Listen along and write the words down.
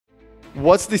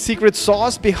What's the secret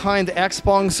sauce behind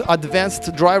XPENG's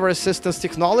advanced driver assistance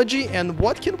technology, and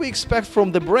what can we expect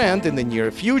from the brand in the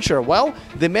near future? Well,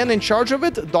 the man in charge of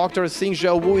it, Dr.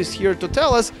 Xinzhou Wu, is here to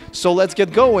tell us, so let's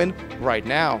get going right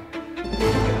now.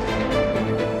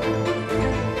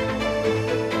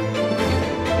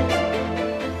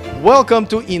 Welcome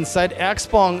to Inside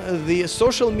XPENG, the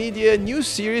social media news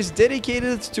series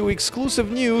dedicated to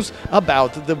exclusive news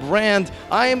about the brand.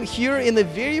 I am here in the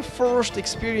very first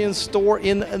experience store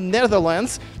in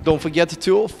Netherlands. Don't forget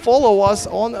to follow us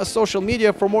on social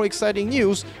media for more exciting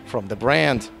news from the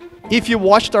brand. If you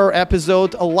watched our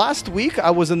episode last week, I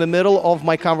was in the middle of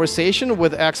my conversation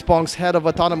with XPENG's head of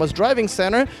Autonomous Driving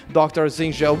Center, Dr.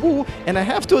 Xinzhou Wu, and I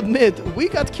have to admit, we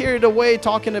got carried away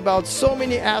talking about so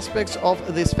many aspects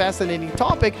of this fascinating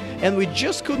topic, and we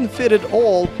just couldn't fit it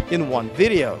all in one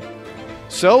video.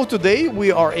 So today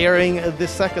we are airing the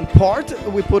second part.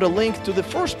 We put a link to the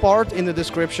first part in the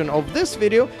description of this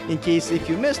video in case if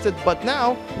you missed it, but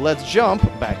now let's jump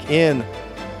back in.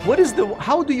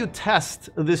 How do you test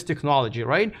this technology,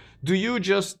 right? Do you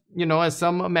just, as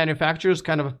some manufacturers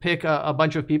kind of pick a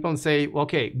bunch of people and say,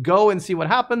 okay, go and see what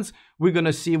happens. We're going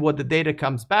to see what the data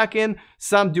comes back in.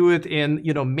 Some do it in,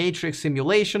 matrix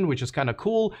simulation, which is kind of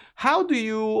cool. How do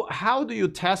you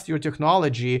test your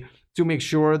technology to make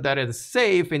sure that it's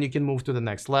safe and you can move to the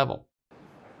next level?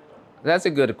 That's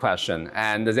a good question,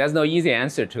 and there's no easy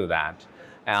answer to that.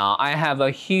 I have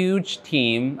a huge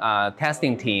team,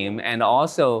 testing team, and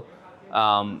also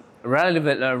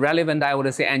relevant, I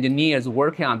would say, engineers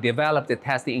working on develop the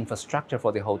testing infrastructure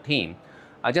for the whole team.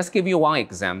 I'll just give you one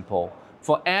example.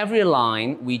 For every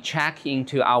line we check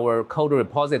into our code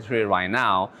repository right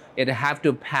now, it have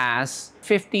to pass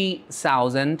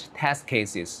 50,000 test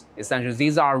cases. Essentially,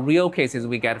 these are real cases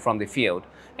we get from the field.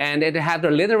 And it have to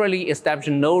literally establish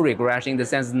no regression, in the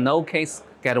sense no case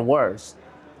get worse,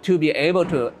 to be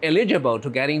eligible to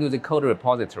get into the code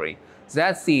repository. So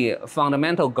that's the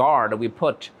fundamental guard we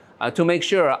put to make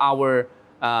sure our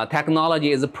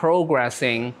technology is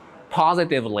progressing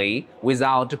positively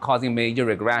without causing major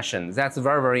regression. That's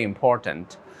very, very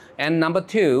important. And number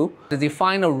two, the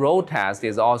final road test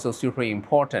is also super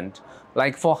important.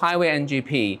 Like for highway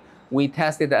NGP, we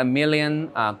tested 1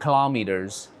 million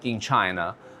kilometers in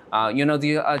China.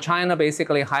 China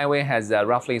basically highway has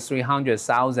roughly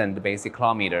 300,000 basic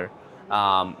kilometer.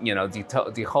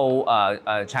 The whole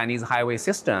Chinese highway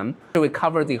system. We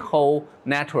cover the whole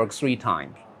network 3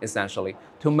 times, essentially,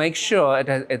 to make sure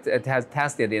it has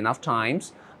tested enough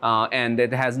times and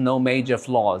it has no major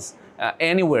flaws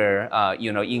anywhere,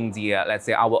 in the, let's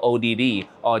say, our ODD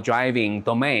or driving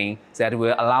domain that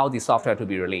will allow the software to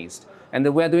be released.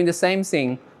 And we're doing the same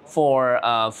thing for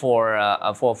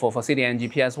city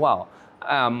NGP as well.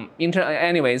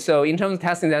 Anyway, so in terms of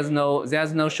testing, there's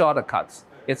no shortcuts.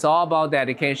 It's all about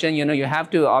dedication. You have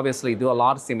to obviously do a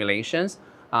lot of simulations.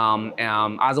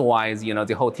 Otherwise,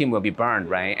 the whole team will be burned,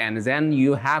 right? And then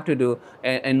you have to do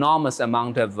an enormous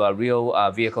amount of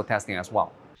real vehicle testing as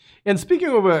well. And speaking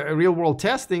of real-world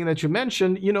testing that you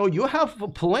mentioned, you have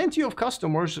plenty of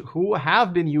customers who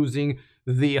have been using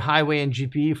the highway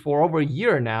NGP for over a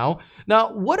year now.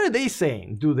 Now, what are they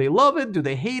saying? Do they love it? Do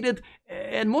they hate it?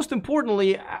 And most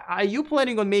importantly, are you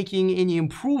planning on making any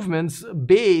improvements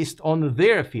based on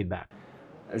their feedback?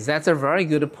 That's a very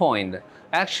good point.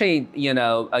 Actually,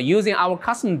 using our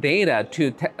custom data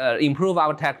to improve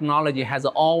our technology has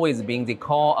always been the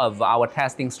core of our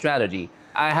testing strategy.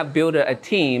 I have built a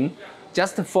team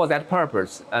just for that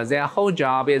purpose. Their whole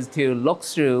job is to look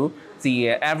through the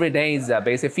everyday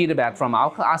basic feedback from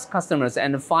our customers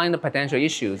and find the potential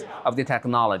issues of the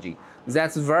technology.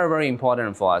 That's very, very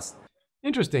important for us.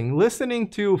 Interesting. Listening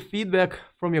to feedback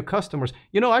from your customers.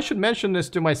 I should mention this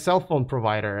to my cell phone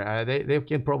provider. They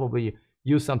can probably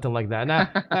use something like that. Now,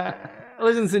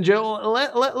 listen,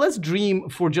 Xinzhou, let's dream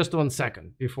for just 1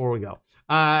 second before we go.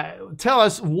 Tell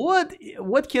us, what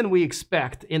can we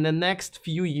expect in the next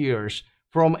few years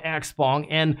from XPENG,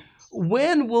 and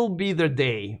when will be the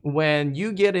day when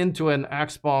you get into an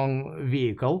XPENG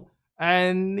vehicle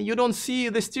and you don't see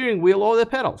the steering wheel or the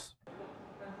pedals?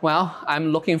 Well,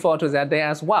 I'm looking forward to that day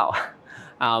as well.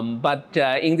 But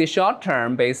in the short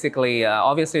term, basically,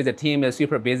 obviously the team is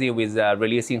super busy with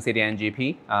releasing City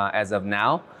NGP as of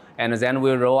now, and then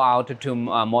we'll roll out to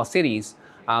more cities.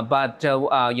 But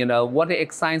what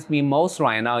excites me most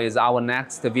right now is our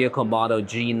next vehicle model,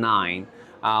 G9.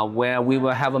 Where we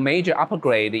will have a major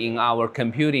upgrade in our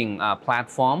computing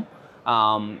platform.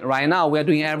 Right now, we're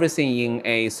doing everything in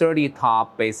a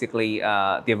 30-top, basically,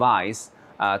 device.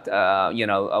 we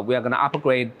are going to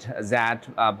upgrade that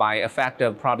by a factor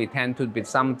of probably 10 to be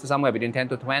somewhere between 10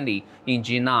 to 20 in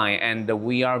G9, and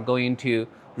we are going to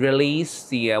release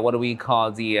the what we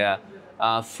call the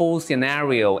full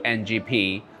scenario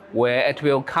NGP, where it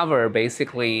will cover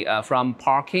basically from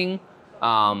parking,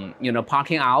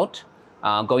 parking out,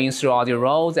 going through all the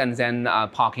roads, and then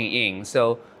parking in.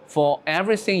 So for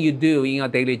everything you do in a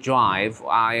daily drive,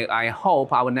 I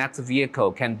hope our next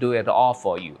vehicle can do it all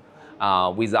for you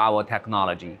with our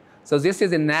technology. So this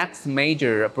is the next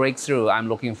major breakthrough I'm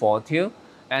looking forward to.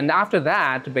 And after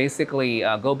that, basically,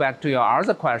 go back to your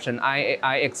other question,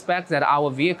 I expect that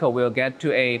our vehicle will get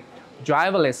to a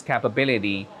driverless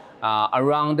capability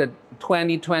around the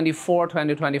 2024,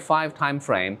 2025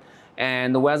 timeframe.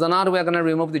 And whether or not we're going to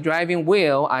remove the driving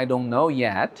wheel, I don't know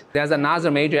yet. There's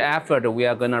another major effort we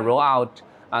are going to roll out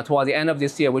toward the end of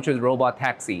this year, which is robot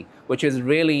taxi, which is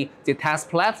really the test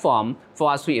platform for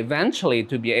us to eventually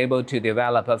to be able to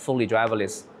develop a fully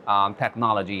driverless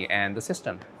technology and the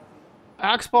system.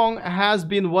 XPENG has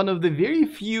been one of the very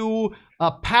few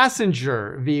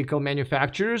passenger vehicle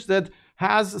manufacturers that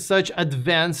has such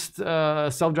advanced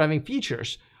self-driving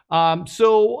features.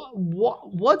 So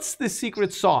what's the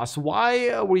secret sauce?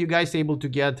 Why were you guys able to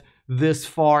get this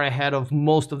far ahead of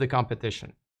most of the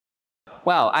competition?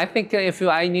 Well, I think if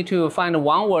I need to find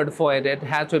one word for it, it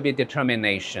has to be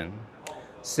determination.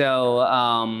 So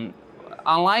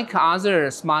unlike other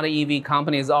smart EV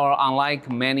companies, or unlike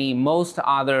most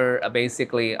other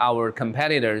basically our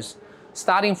competitors,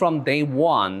 starting from day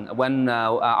one, when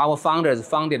our founders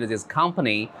founded this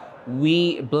company,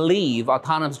 we believe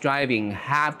autonomous driving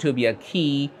have to be a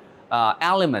key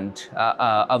element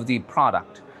of the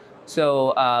product.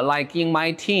 So like in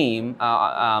my team,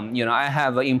 I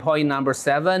have employee number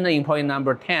 7, employee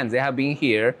number 10. They have been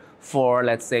here for,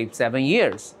 let's say, 7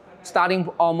 years, starting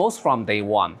almost from day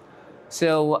one.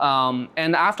 So,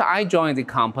 and after I joined the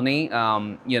company,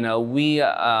 that's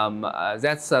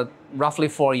roughly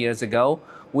 4 years ago,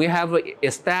 we have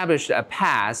established a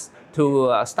path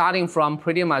to starting from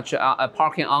pretty much a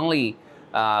parking-only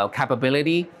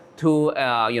capability to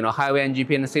highway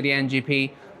NGP and city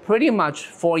NGP pretty much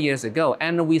 4 years ago,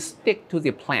 and we stick to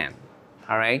the plan,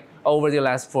 all right, over the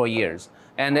last 4 years.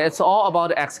 And it's all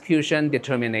about execution,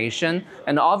 determination,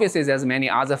 and obviously there's many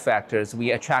other factors.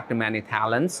 We attract many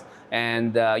talents,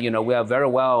 and we are very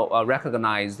well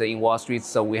recognized in Wall Street,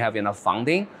 so we have enough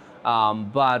funding.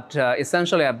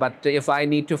 Essentially, if I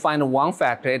need to find one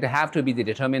factor, it have to be the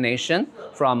determination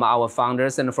from our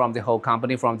founders and from the whole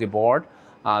company, from the board,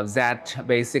 that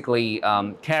basically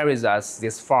carries us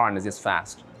this far and this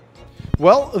fast.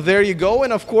 Well, there you go.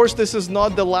 And of course, this is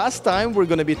not the last time we're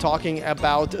going to be talking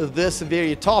about this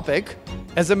very topic.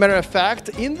 As a matter of fact,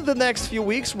 in the next few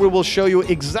weeks, we will show you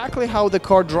exactly how the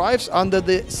car drives under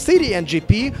the city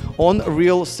NGP on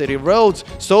real city roads.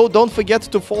 So don't forget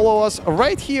to follow us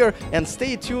right here and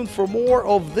stay tuned for more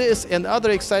of this and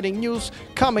other exciting news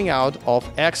coming out of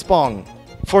XPENG.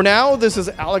 For now, this is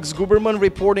Alex Guberman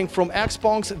reporting from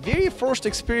XPENG's very first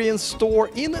experience store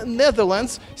in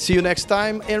Netherlands. See you next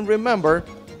time, and remember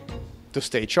to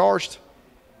stay charged.